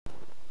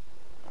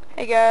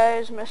Hey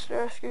guys,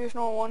 Mr.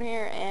 Rescuers01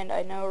 here, and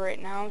I know right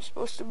now I'm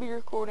supposed to be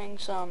recording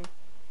some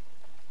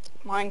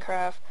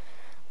Minecraft,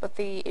 but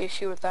the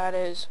issue with that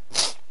is,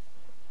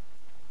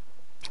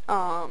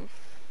 that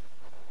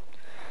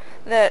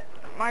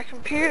my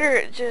computer,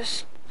 it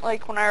just,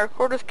 like, when I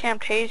record with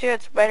Camtasia,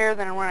 it's better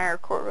than when I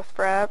record with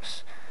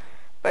Fraps,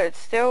 but it's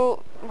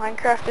still,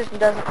 Minecraft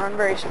doesn't run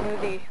very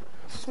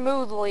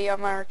smoothly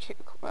on my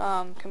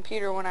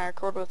computer when I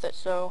record with it,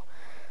 so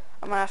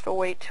I'm gonna have to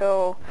wait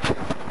till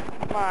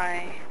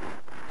my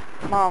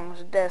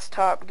mom's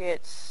desktop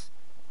gets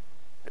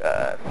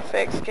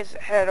fixed because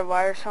it had a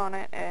virus on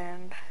it,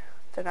 and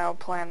then I'll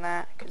plan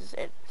that because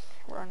it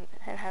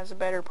has a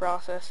better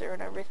processor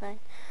and everything.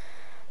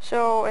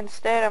 So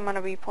instead I'm going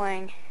to be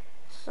playing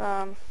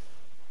some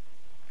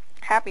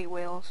Happy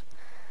Wheels,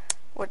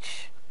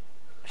 which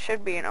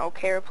should be an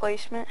okay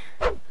replacement.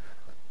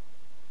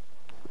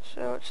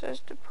 So it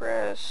says to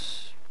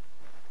press,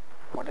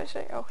 what did I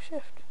say? Oh,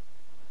 shift.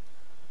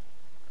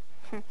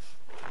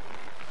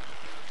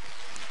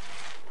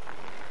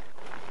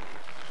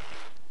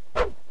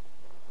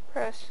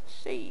 Press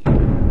C.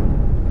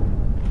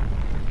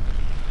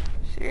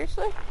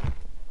 Seriously?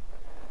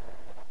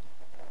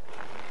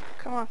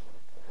 Come on.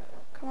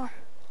 Come on.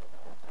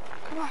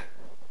 Come on.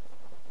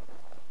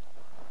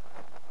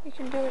 You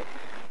can do it.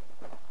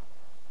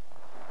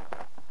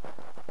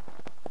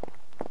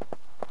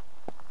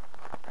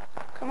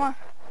 Come on.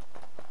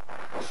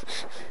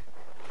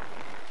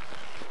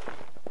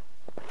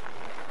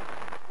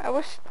 I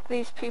wish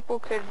these people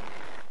could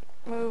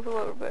move a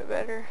little bit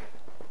better.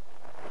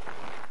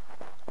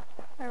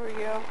 There we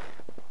go.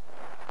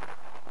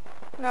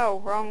 No,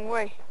 wrong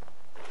way.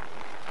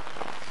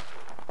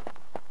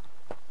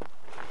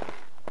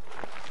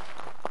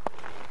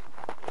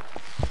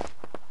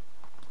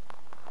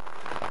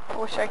 I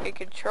wish I could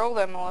control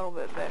them a little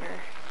bit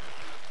better.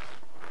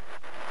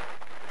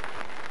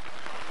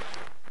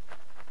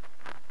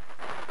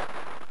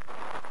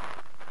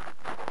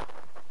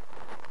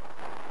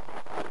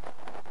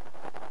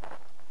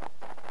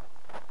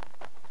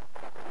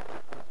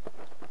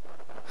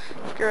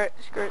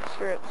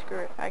 Screw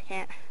it. I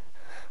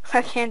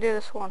can't do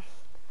this one.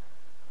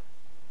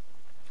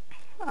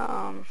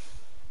 Let's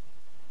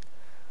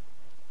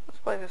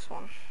play this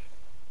one.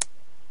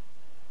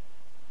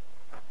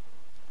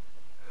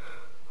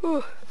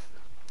 Whew.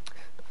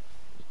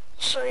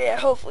 So yeah,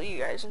 hopefully you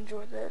guys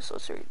enjoyed this.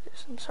 Let's read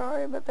this. I'm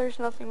sorry, but there's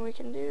nothing we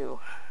can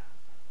do.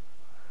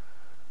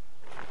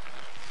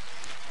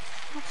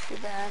 That's too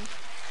bad.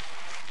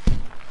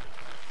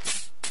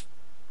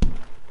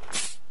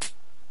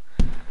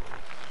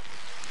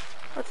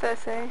 What's that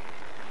say?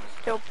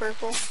 Still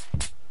purple.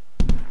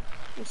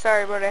 I'm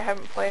sorry, but I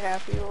haven't played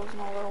Happy Wheels in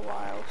a little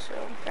while, so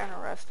I'm kind of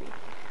rusty.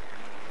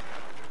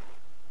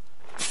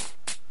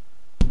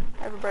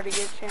 Everybody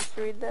get a chance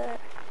to read that?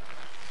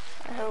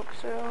 I hope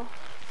so.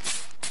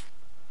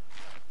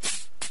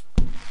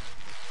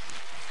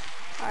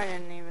 I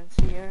didn't even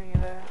see any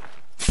of that.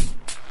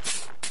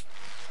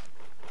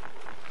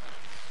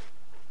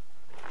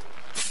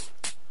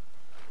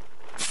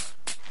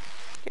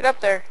 Get up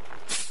there.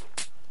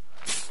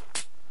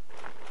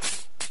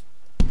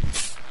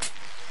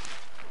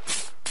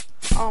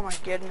 Oh my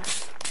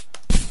goodness.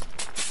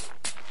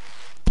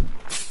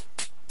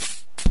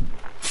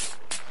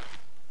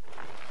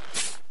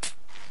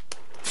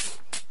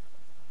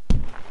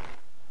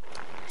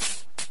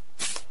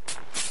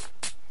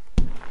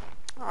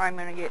 I'm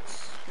gonna get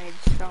made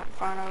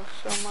fun of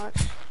so much.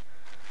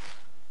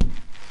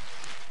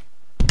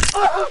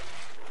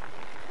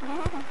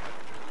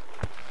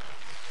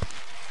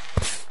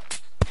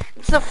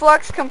 It's the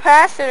flux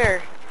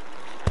capacitor.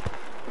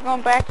 We're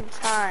going back in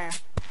time.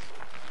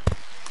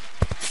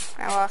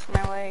 I lost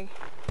my leg.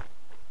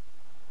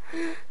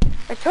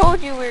 I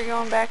told you we were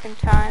going back in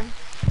time.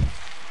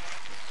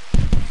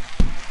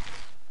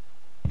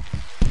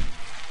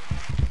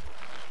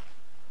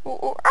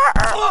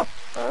 Oh.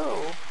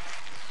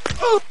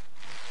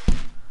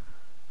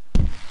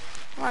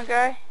 Come on,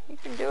 guy. You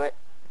can do it.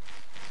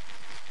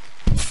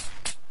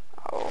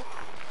 Oh.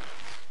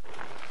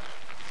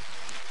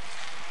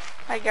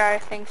 That guy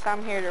thinks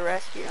I'm here to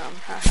rescue him.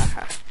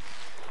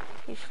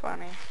 He's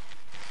funny.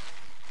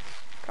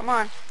 Come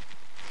on.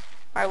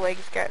 My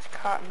legs got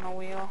caught in the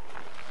wheel.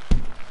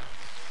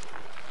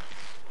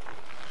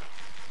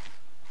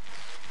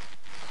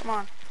 Come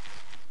on.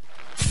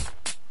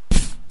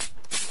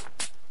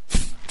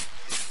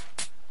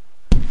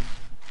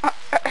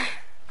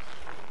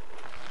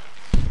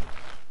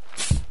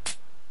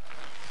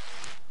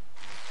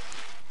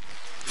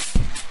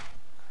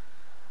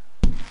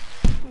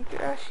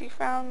 Gosh, she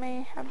found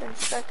me. I've been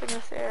stuck in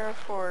this era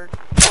for...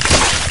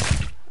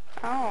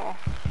 Oh.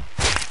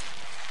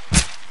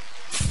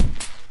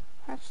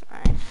 That's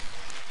nice.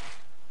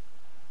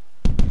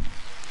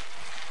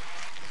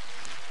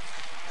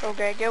 Go,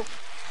 guy, go.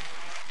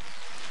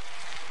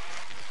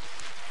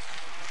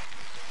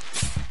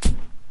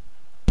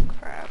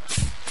 Crap.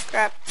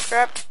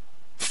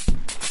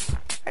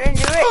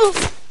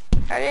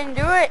 I didn't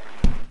do it.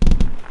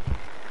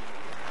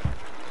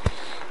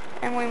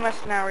 And we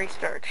must now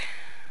restart.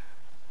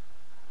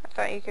 I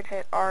thought you could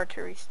hit R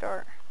to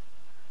restart.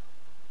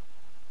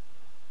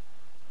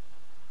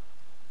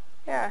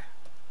 Yeah,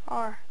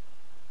 R.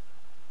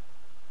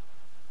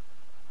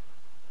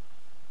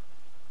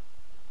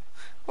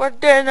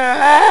 What in the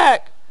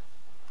heck?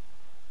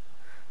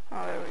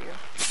 Oh, there we go.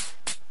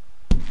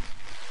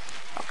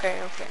 Okay,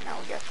 now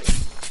we got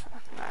this.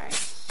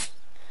 Nice.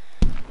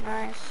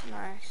 Nice,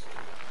 nice.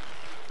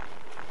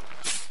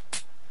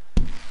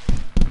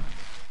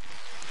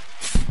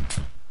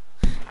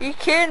 You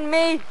kidding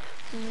me?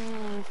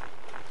 Oh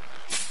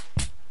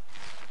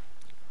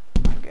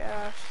my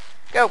gosh.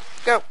 Go,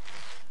 go.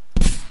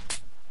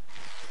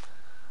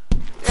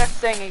 That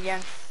thing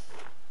again.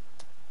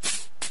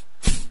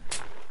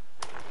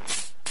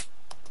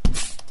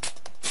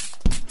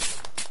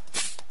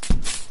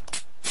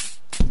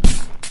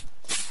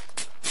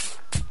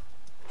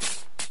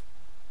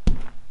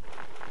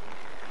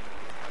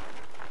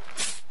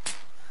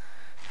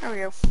 There we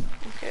go.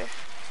 Okay.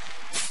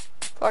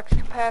 Flux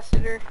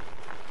capacitor.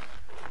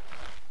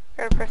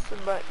 Gotta press the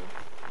button.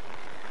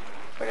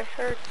 But it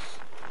hurts.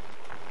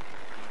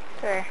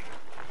 Okay.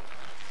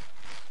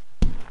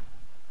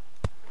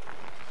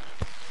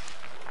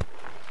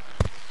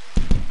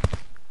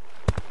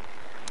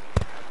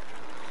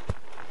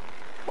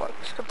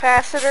 Flux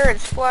capacitor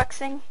is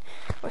fluxing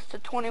with the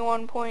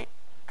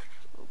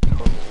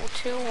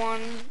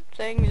 21.21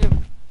 things of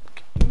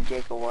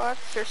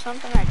gigawatts or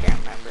something. I can't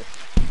remember.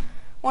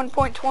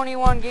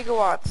 1.21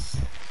 gigawatts.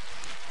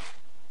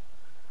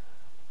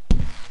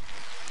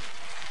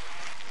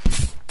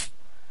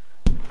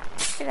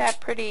 See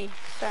that pretty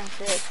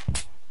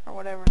sensitive, or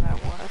whatever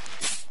that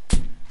was.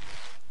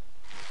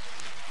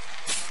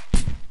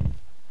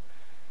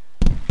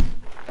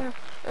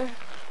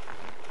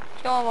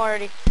 Kill him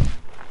already.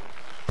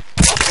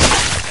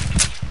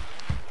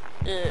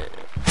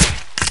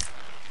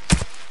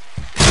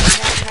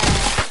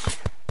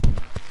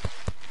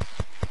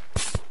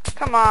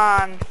 Come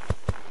on.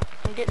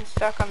 I'm getting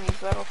stuck on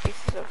these little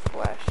pieces of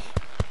flesh.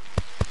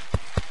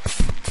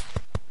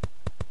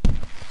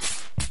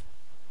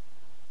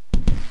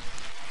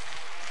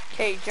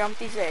 Okay, jump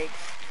these eggs.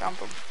 Jump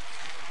them.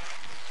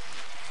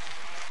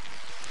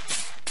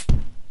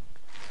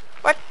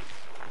 What?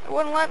 It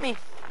wouldn't let me.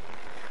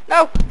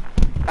 No!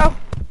 No!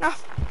 No!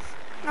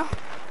 No!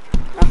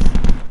 No!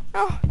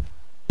 No!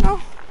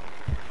 No!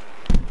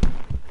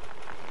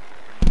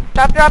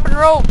 Stop, drop, and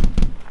roll!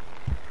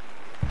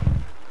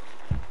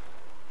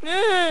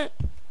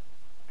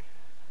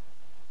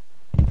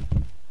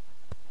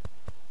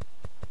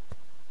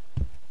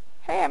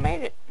 Hey, I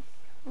made it.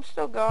 I'm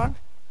still going.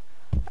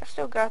 I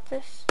still got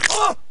this.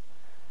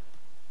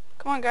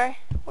 Come on, guy.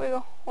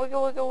 Wiggle,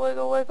 wiggle, wiggle,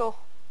 wiggle, wiggle.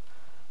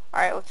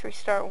 Alright, let's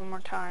restart one more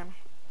time.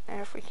 And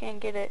if we can't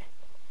get it,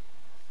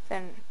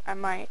 then I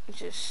might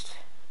just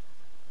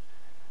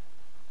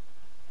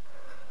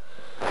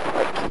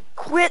like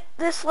quit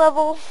this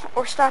level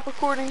or stop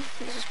recording.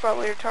 This is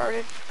probably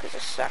retarded because I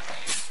suck.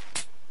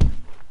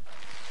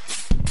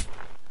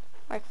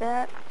 Like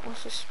that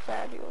was just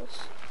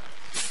fabulous.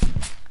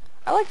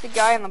 I like the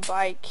guy on the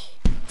bike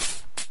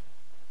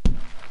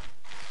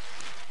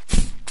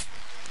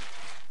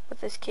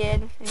with his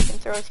kid, and he can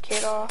throw his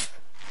kid off.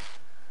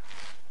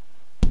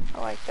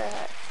 I like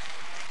that.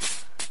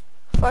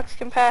 Flux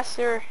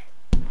capacitor,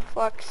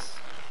 flux.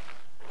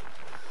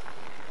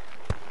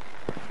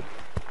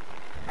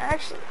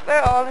 Actually,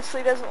 that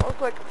honestly doesn't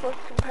look like a flux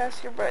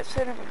capacitor, but I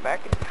sent him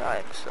back in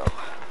time, so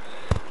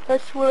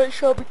that's what it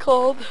shall be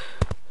called.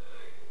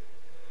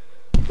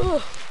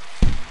 Ugh.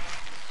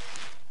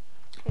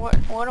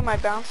 What am I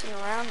bouncing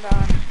around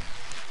on?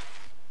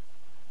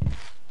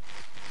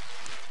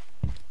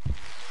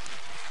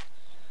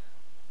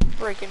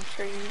 Breaking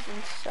trees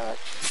and such.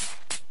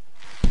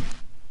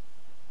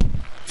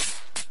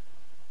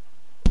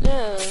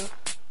 Ugh.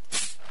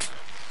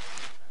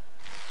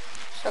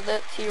 So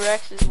that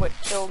T-Rex is what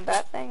killed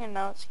that thing, and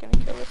now it's gonna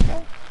kill this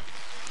guy?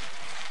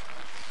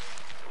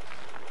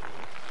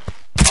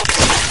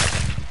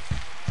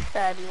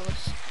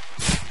 Fabulous.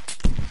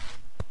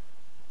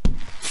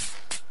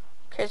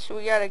 Okay, so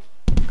we gotta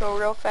go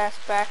real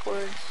fast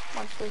backwards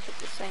once we hit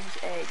this thing's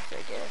eggs,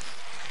 I guess.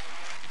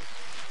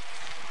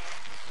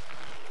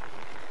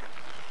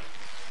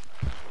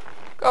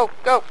 Go,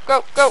 go,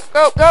 go, go,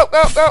 go, go,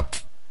 go, go!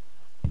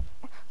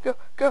 Go,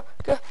 go,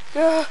 go,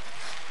 go!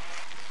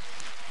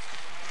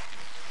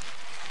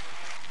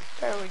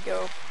 There we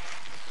go.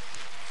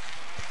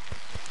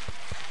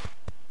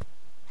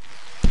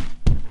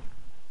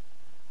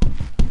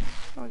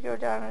 We go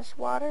down this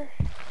water.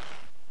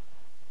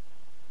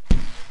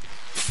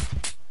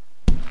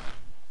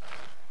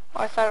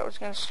 Oh, I thought it was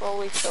going to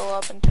slowly fill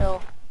up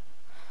until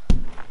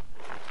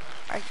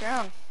I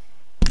drown.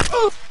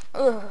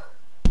 Ugh.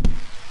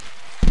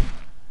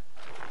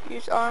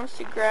 Use arms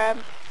to grab.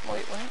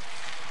 Wait, what?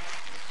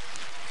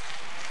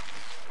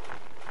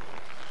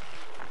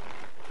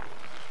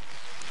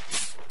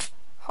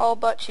 Haul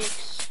butt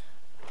cheeks.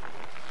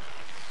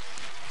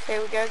 Okay,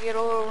 we gotta get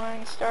a little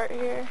running start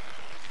here.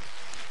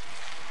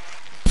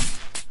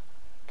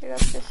 Get up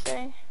this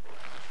thing.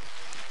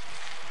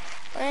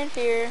 Land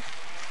here.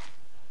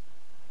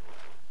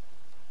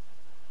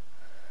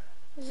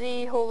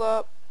 Z, hold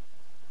up.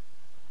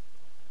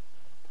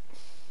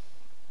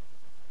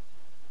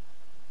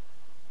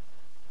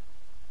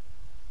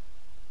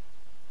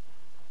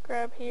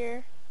 Grab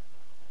here.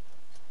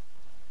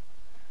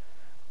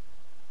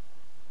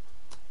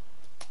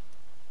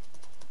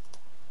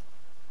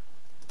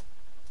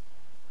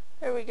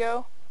 There we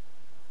go.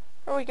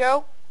 There we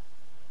go.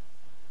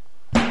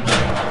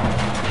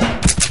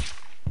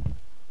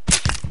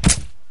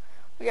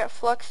 We got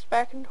fluxed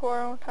back into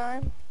our own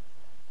time.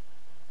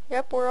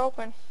 Yep, we're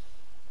open.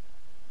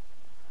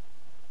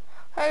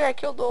 I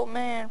killed the old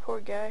man, poor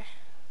guy.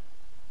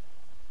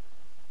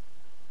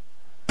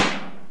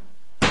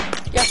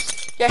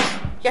 Yes, yes,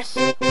 yes.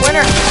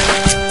 Winner!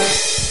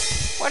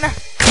 Winner!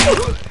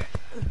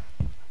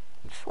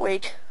 Just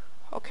wait.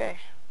 Okay.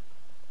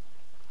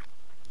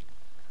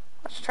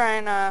 Let's try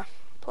and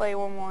play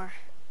one more.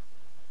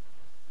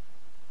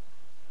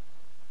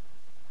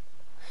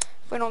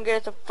 If we don't get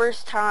it the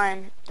first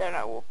time, then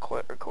I will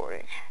quit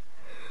recording.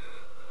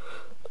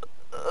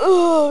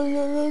 Oh,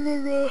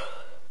 no.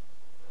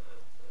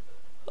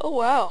 Oh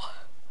wow.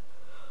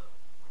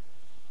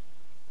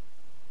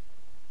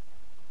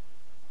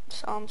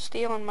 So I'm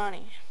stealing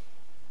money.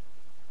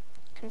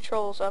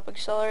 Controls up,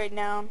 accelerate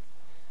down,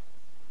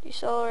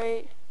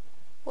 decelerate,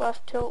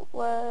 left, tilt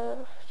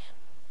left.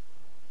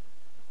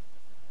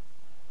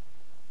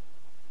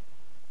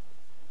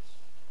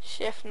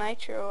 Shift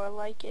nitro, I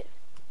like it.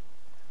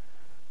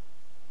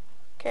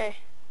 Okay.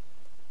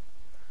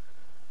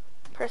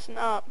 Pressing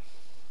up.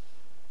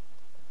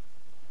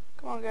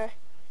 Come on, guy.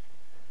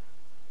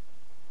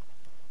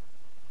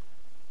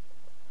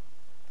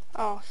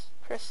 Oh,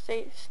 press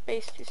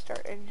space to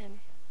start engine.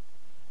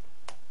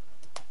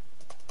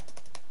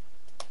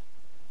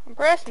 I'm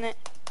pressing it.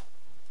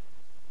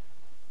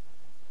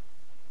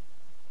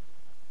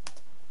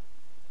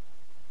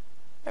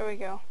 There we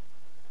go.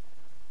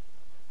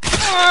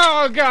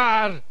 Oh,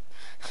 God!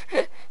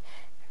 Doing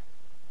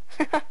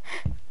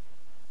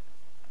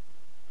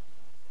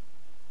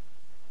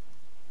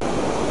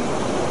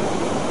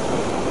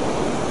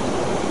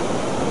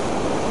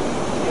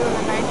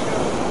the nitro.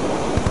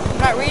 I'm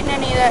not reading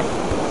any of that.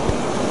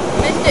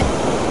 Missed it.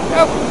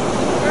 Nope.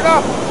 Turn it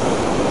off.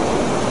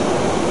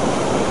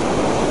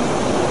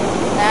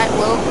 That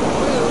will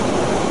conclude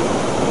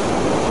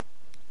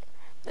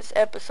this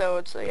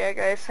episode. So yeah,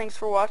 guys, thanks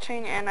for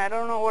watching. And I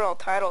don't know what I'll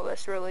title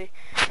this really,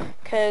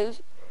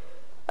 because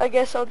I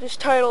guess I'll just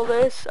title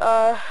this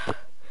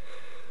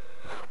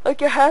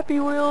like a Happy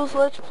Wheels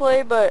Let's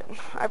Play, but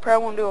I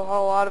probably won't do a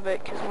whole lot of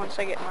it because once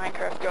I get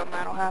Minecraft going,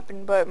 that'll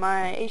happen. But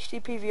my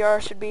HDP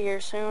VR should be here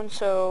soon,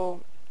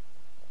 so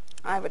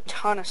I have a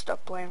ton of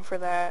stuff planned for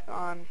that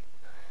on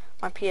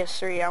my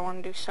PS3. I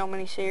want to do so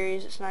many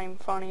series, it's not even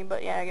funny.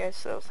 But yeah, guys,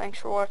 so thanks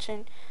for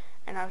watching,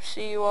 and I'll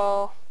see you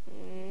all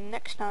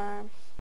next time.